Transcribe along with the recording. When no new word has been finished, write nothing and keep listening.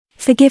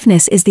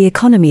Forgiveness is the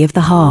economy of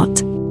the heart.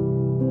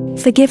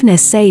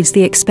 Forgiveness saves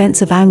the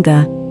expense of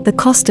anger, the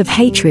cost of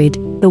hatred,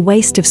 the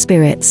waste of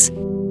spirits.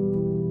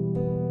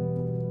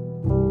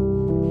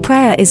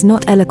 Prayer is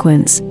not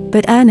eloquence,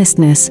 but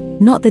earnestness,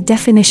 not the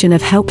definition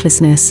of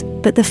helplessness,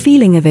 but the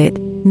feeling of it,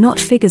 not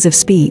figures of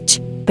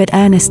speech, but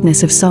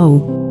earnestness of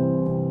soul.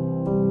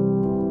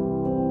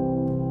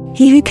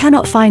 He who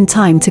cannot find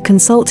time to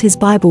consult his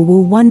Bible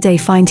will one day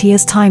find he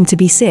has time to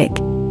be sick.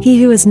 He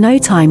who has no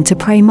time to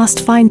pray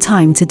must find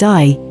time to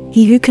die.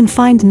 He who can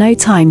find no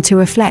time to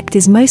reflect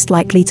is most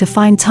likely to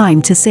find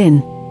time to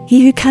sin.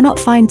 He who cannot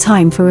find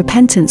time for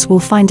repentance will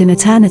find an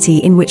eternity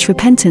in which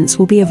repentance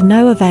will be of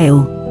no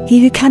avail.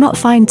 He who cannot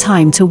find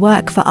time to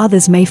work for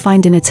others may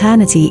find an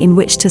eternity in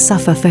which to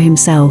suffer for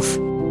himself.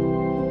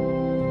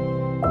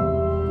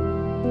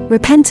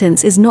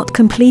 Repentance is not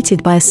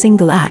completed by a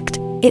single act.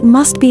 It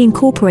must be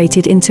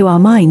incorporated into our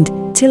mind,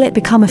 till it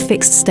become a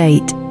fixed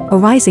state,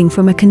 arising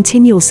from a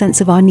continual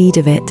sense of our need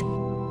of it.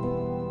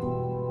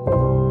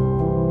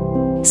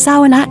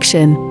 Sow an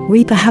action,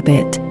 reap a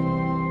habit.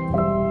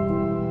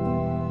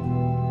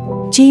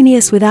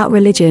 Genius without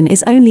religion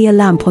is only a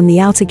lamp on the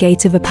outer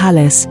gate of a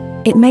palace.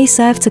 It may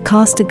serve to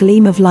cast a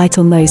gleam of light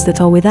on those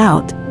that are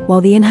without,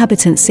 while the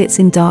inhabitant sits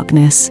in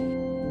darkness.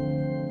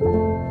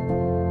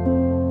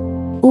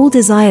 All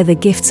desire the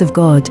gifts of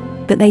God,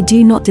 but they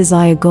do not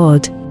desire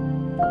God.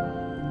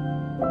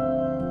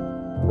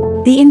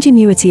 The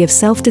ingenuity of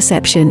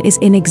self-deception is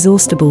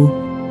inexhaustible.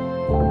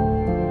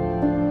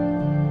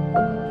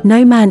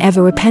 No man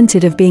ever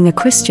repented of being a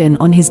Christian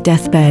on his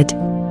deathbed.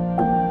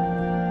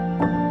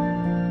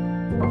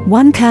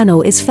 One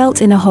kernel is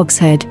felt in a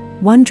hogshead,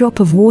 one drop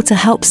of water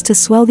helps to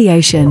swell the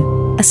ocean,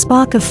 a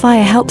spark of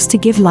fire helps to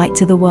give light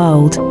to the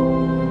world.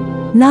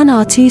 None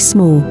are too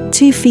small,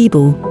 too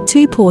feeble,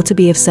 too poor to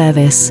be of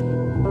service.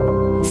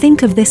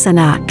 Think of this and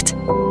act.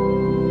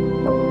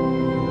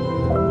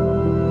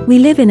 We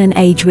live in an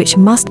age which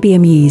must be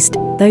amused,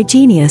 though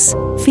genius,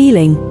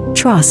 feeling,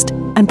 trust,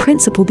 and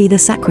principle be the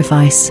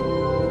sacrifice.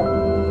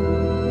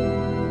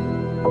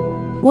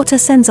 What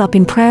ascends up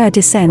in prayer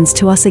descends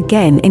to us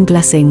again in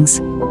blessings.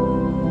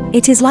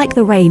 It is like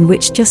the rain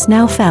which just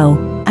now fell,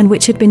 and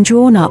which had been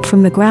drawn up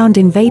from the ground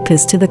in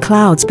vapors to the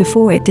clouds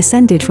before it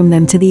descended from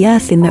them to the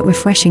earth in that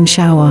refreshing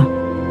shower.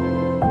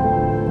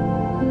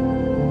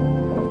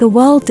 The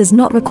world does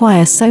not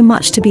require so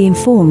much to be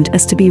informed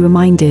as to be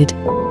reminded.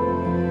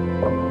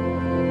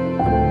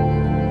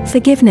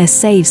 Forgiveness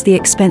saves the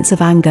expense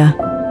of anger.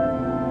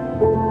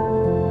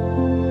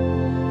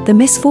 The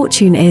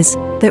misfortune is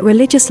that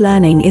religious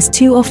learning is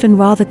too often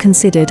rather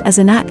considered as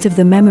an act of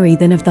the memory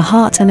than of the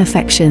heart and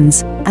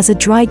affections, as a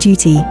dry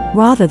duty,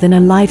 rather than a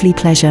lively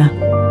pleasure.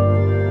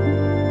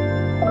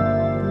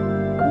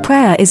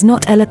 Prayer is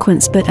not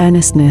eloquence but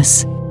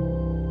earnestness.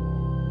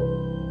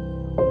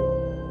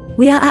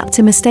 We are apt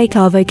to mistake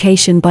our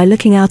vocation by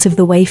looking out of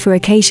the way for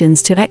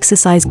occasions to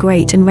exercise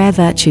great and rare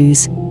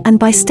virtues, and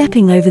by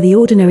stepping over the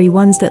ordinary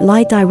ones that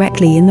lie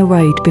directly in the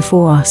road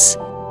before us.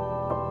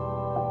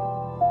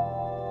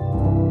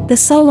 The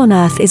soul on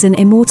earth is an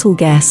immortal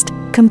guest,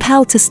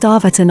 compelled to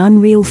starve at an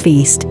unreal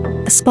feast,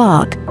 a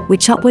spark,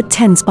 which upward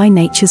tends by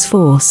nature's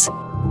force.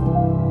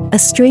 A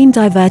stream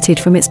diverted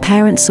from its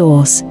parent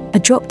source, a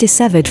drop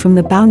dissevered from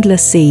the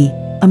boundless sea,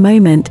 a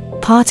moment,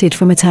 parted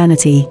from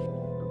eternity.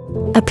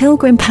 A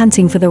pilgrim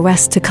panting for the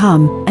rest to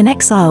come, an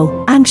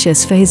exile,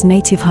 anxious for his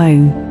native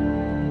home.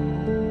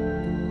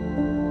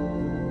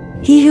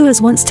 He who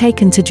has once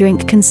taken to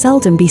drink can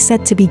seldom be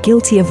said to be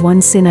guilty of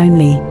one sin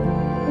only.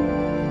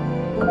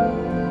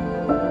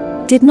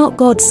 Did not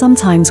God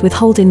sometimes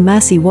withhold in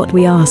mercy what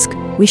we ask,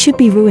 we should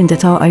be ruined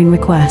at our own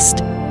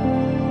request.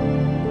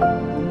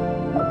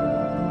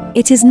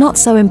 It is not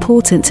so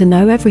important to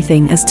know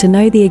everything as to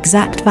know the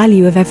exact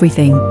value of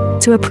everything,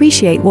 to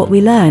appreciate what we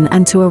learn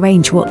and to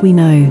arrange what we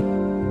know.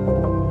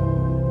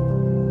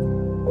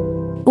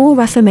 All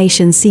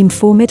reformations seem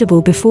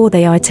formidable before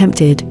they are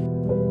attempted.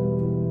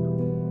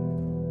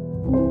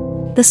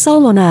 The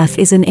soul on earth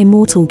is an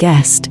immortal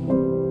guest.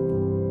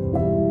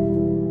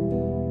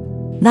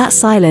 That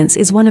silence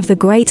is one of the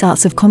great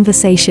arts of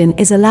conversation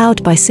is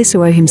allowed by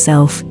Cicero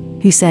himself,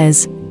 who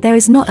says, there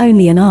is not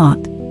only an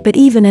art, but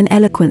even an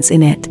eloquence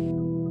in it.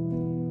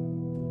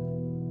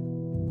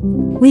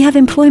 We have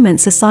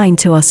employments assigned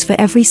to us for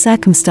every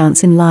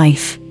circumstance in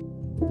life.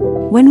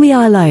 When we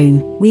are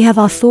alone, we have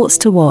our thoughts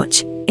to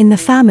watch, in the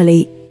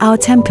family, our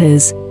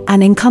tempers,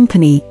 and in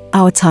company,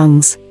 our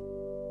tongues.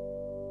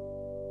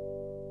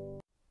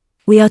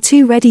 We are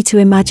too ready to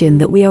imagine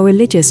that we are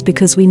religious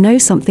because we know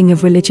something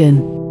of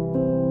religion.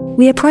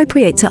 We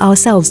appropriate to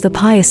ourselves the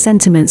pious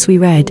sentiments we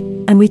read,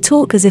 and we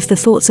talk as if the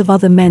thoughts of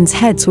other men's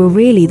heads were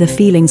really the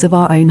feelings of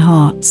our own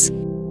hearts.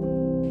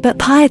 But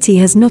piety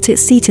has not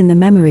its seat in the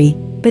memory,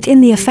 but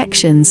in the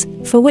affections,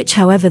 for which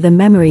however the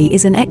memory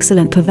is an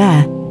excellent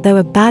purveyor, though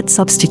a bad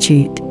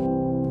substitute.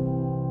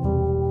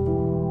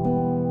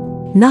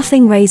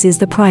 Nothing raises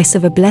the price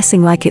of a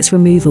blessing like its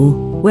removal,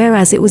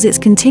 whereas it was its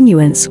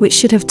continuance which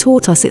should have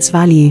taught us its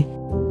value.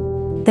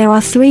 There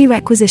are three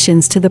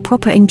requisitions to the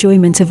proper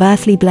enjoyment of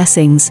earthly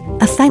blessings: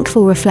 a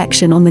thankful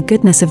reflection on the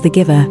goodness of the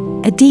giver,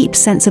 a deep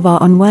sense of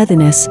our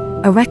unworthiness,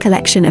 a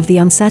recollection of the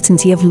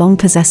uncertainty of long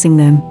possessing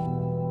them.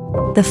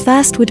 The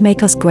first would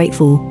make us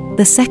grateful,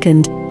 the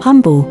second,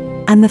 humble,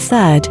 and the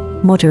third,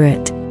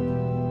 moderate.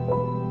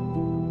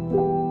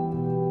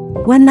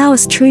 When thou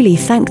hast truly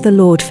thanked the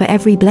Lord for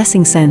every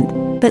blessing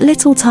sent, but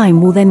little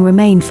time will then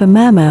remain for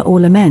murmur or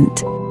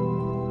lament.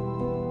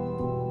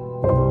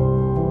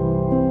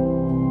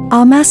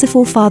 Our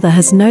merciful Father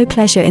has no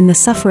pleasure in the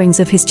sufferings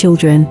of his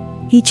children.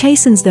 He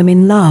chastens them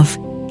in love.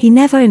 He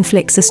never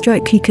inflicts a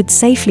stroke he could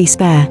safely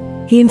spare.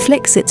 He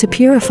inflicts it to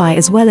purify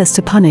as well as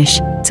to punish,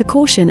 to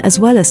caution as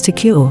well as to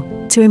cure,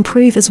 to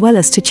improve as well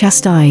as to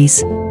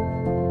chastise.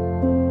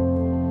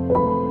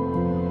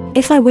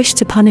 If I wished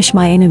to punish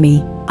my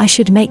enemy, I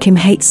should make him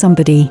hate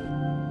somebody.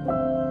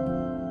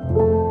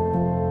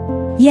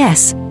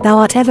 Yes, thou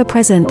art ever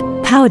present,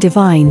 power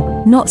divine,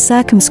 not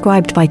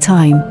circumscribed by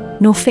time,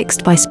 nor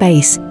fixed by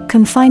space,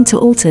 confined to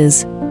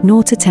altars,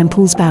 nor to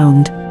temples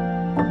bound.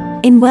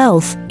 In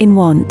wealth, in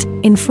want,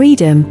 in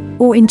freedom,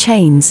 or in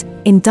chains,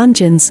 in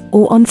dungeons,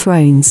 or on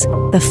thrones,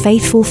 the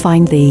faithful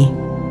find thee.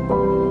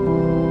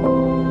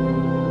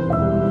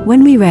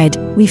 When we read,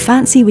 we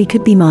fancy we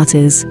could be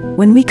martyrs.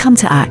 When we come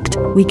to act,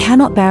 we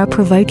cannot bear a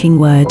provoking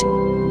word.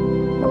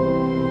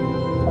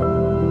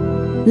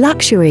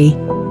 Luxury.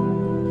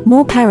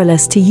 More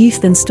perilous to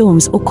youth than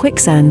storms or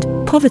quicksand,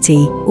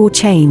 poverty, or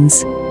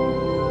chains.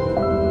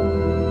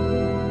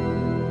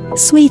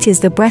 Sweet is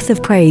the breath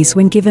of praise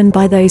when given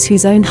by those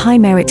whose own high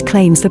merit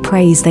claims the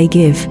praise they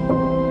give.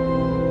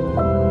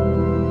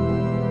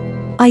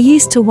 I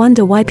used to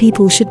wonder why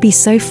people should be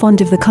so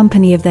fond of the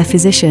company of their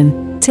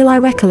physician, till I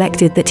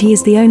recollected that he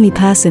is the only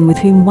person with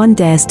whom one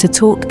dares to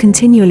talk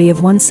continually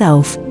of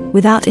oneself,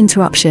 without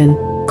interruption,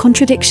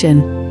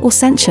 contradiction, or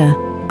censure.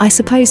 I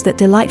suppose that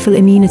delightful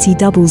immunity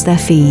doubles their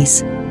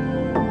fees.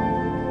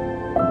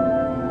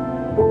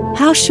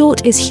 How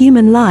short is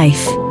human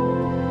life?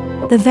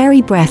 The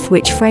very breath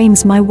which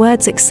frames my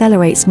words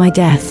accelerates my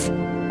death.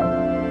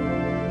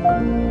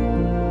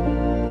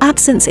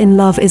 Absence in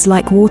love is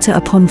like water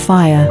upon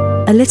fire,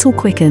 a little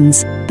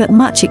quickens, but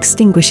much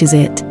extinguishes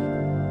it.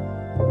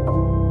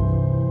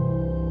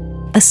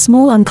 A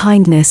small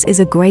unkindness is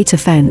a great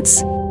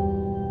offense.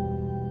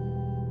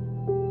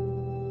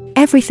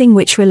 Everything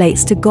which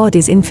relates to God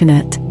is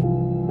infinite.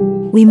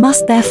 We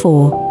must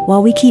therefore,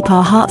 while we keep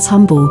our hearts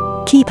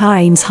humble, keep our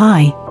aims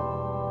high.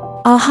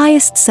 Our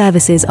highest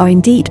services are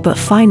indeed but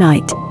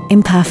finite,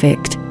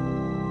 imperfect.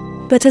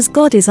 But as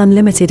God is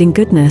unlimited in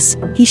goodness,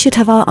 he should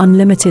have our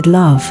unlimited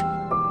love.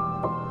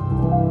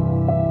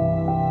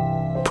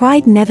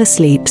 Pride never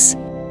sleeps.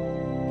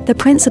 The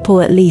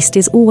principle at least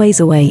is always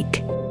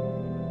awake.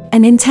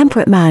 An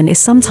intemperate man is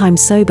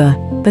sometimes sober,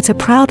 but a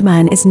proud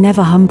man is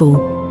never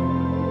humble.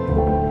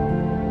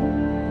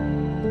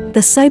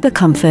 The sober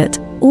comfort,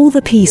 all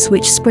the peace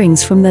which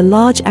springs from the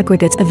large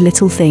aggregate of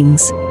little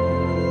things.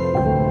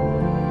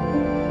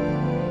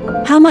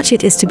 How much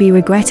it is to be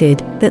regretted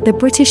that the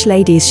British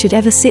ladies should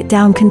ever sit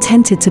down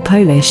contented to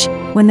polish,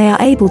 when they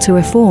are able to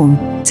reform,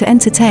 to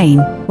entertain,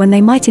 when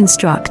they might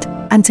instruct,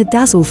 and to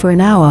dazzle for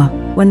an hour,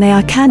 when they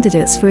are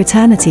candidates for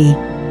eternity.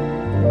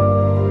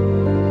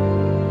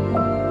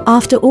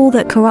 After all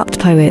that corrupt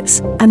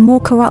poets, and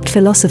more corrupt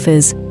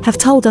philosophers, have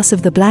told us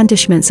of the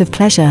blandishments of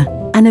pleasure,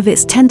 and of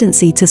its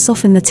tendency to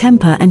soften the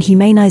temper and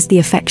humanize the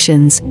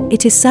affections,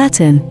 it is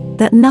certain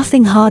that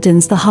nothing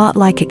hardens the heart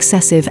like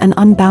excessive and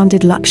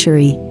unbounded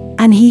luxury,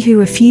 and he who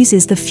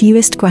refuses the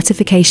fewest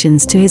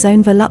gratifications to his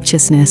own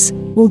voluptuousness,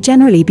 will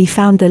generally be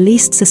found the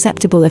least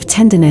susceptible of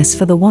tenderness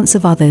for the wants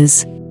of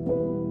others.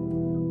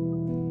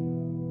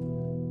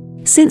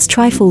 Since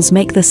trifles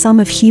make the sum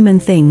of human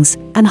things,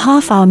 and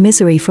half our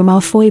misery from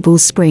our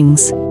foibles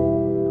springs.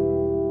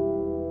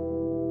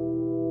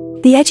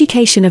 The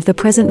education of the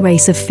present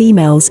race of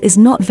females is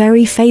not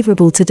very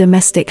favorable to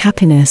domestic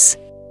happiness.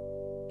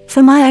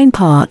 For my own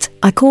part,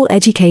 I call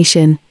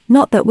education,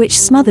 not that which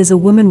smothers a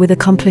woman with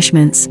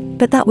accomplishments,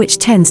 but that which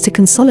tends to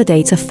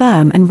consolidate a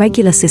firm and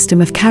regular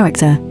system of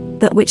character,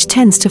 that which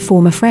tends to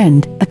form a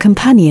friend, a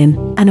companion,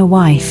 and a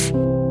wife.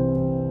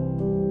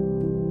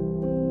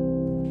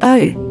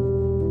 Oh!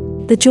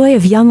 The joy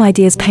of young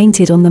ideas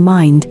painted on the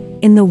mind,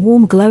 in the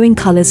warm glowing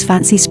colors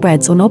fancy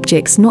spreads on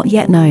objects not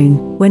yet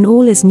known, when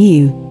all is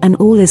new, and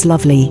all is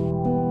lovely.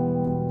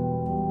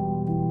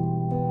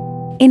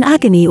 In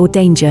agony or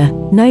danger,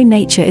 no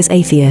nature is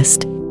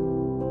atheist.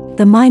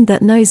 The mind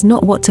that knows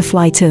not what to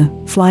fly to,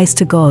 flies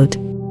to God.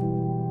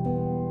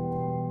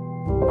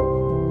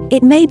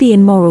 It may be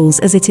in morals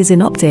as it is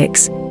in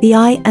optics, the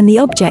eye and the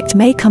object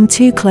may come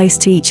too close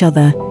to each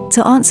other,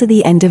 to answer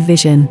the end of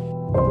vision.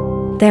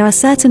 There are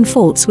certain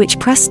faults which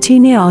press too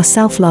near our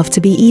self-love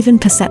to be even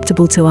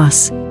perceptible to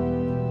us.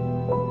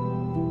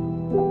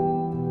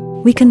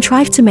 We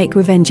contrive to make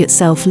revenge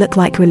itself look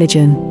like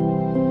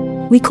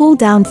religion. We call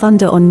down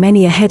thunder on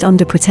many a head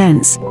under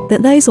pretense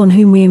that those on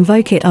whom we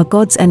invoke it are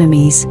God's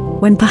enemies,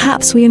 when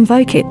perhaps we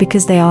invoke it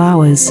because they are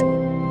ours.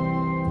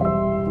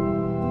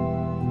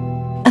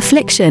 A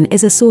Affliction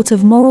is a sort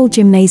of moral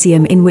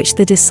gymnasium in which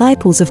the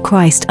disciples of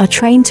Christ are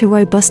trained to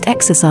robust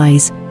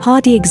exercise,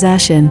 hardy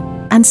exertion,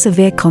 and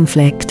severe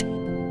conflict.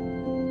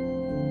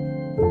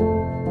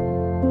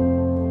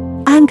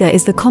 Anger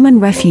is the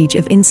common refuge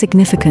of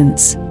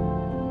insignificance.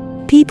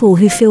 People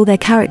who feel their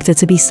character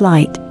to be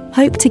slight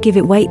hope to give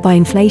it weight by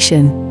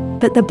inflation,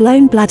 but the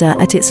blown bladder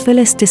at its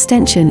fullest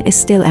distension is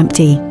still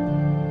empty.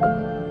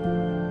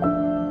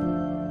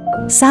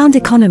 Sound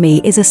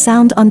economy is a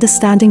sound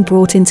understanding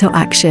brought into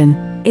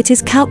action. It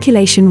is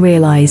calculation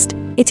realized.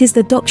 It is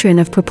the doctrine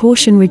of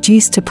proportion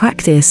reduced to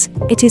practice.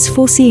 It is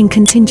foreseeing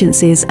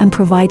contingencies and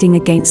providing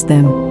against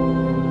them.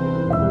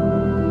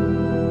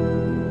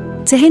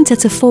 To hint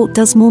at a fault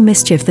does more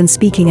mischief than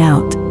speaking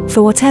out,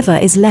 for whatever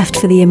is left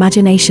for the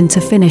imagination to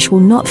finish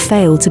will not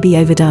fail to be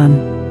overdone.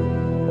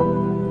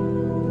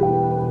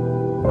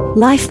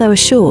 Life, though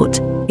short,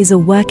 is a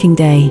working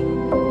day.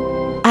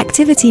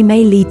 Activity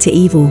may lead to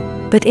evil,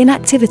 but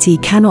inactivity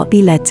cannot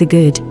be led to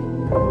good.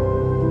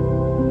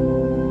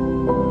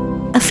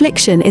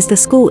 Affliction is the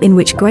school in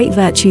which great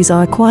virtues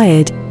are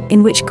acquired,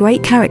 in which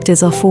great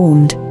characters are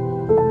formed.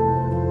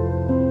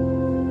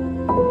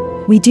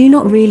 We do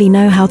not really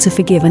know how to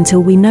forgive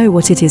until we know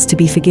what it is to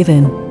be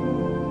forgiven.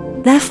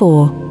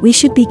 Therefore, we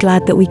should be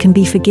glad that we can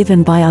be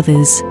forgiven by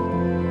others.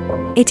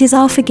 It is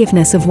our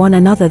forgiveness of one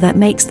another that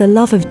makes the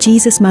love of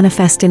Jesus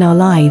manifest in our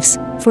lives,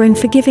 for in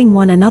forgiving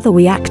one another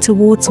we act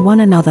towards one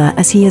another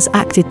as he has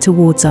acted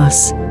towards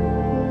us.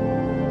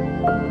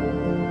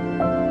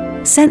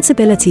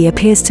 Sensibility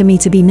appears to me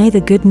to be neither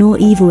good nor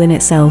evil in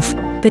itself,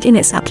 but in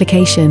its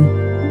application.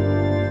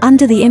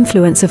 Under the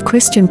influence of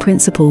Christian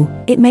principle,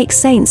 it makes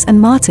saints and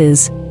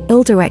martyrs.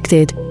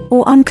 Ill-directed,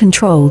 or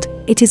uncontrolled,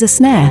 it is a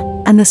snare,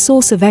 and the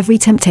source of every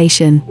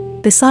temptation.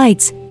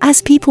 Besides,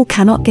 as people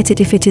cannot get it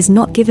if it is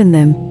not given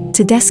them,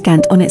 to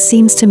descant on it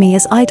seems to me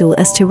as idle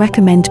as to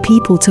recommend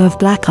people to have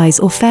black eyes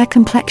or fair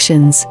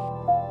complexions.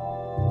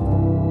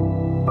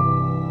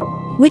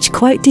 Which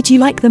quote did you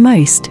like the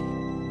most?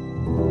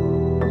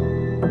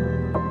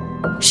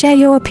 Share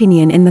your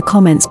opinion in the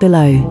comments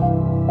below.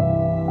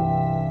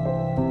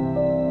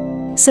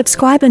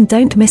 Subscribe and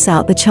don't miss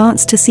out the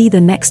chance to see the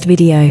next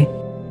video.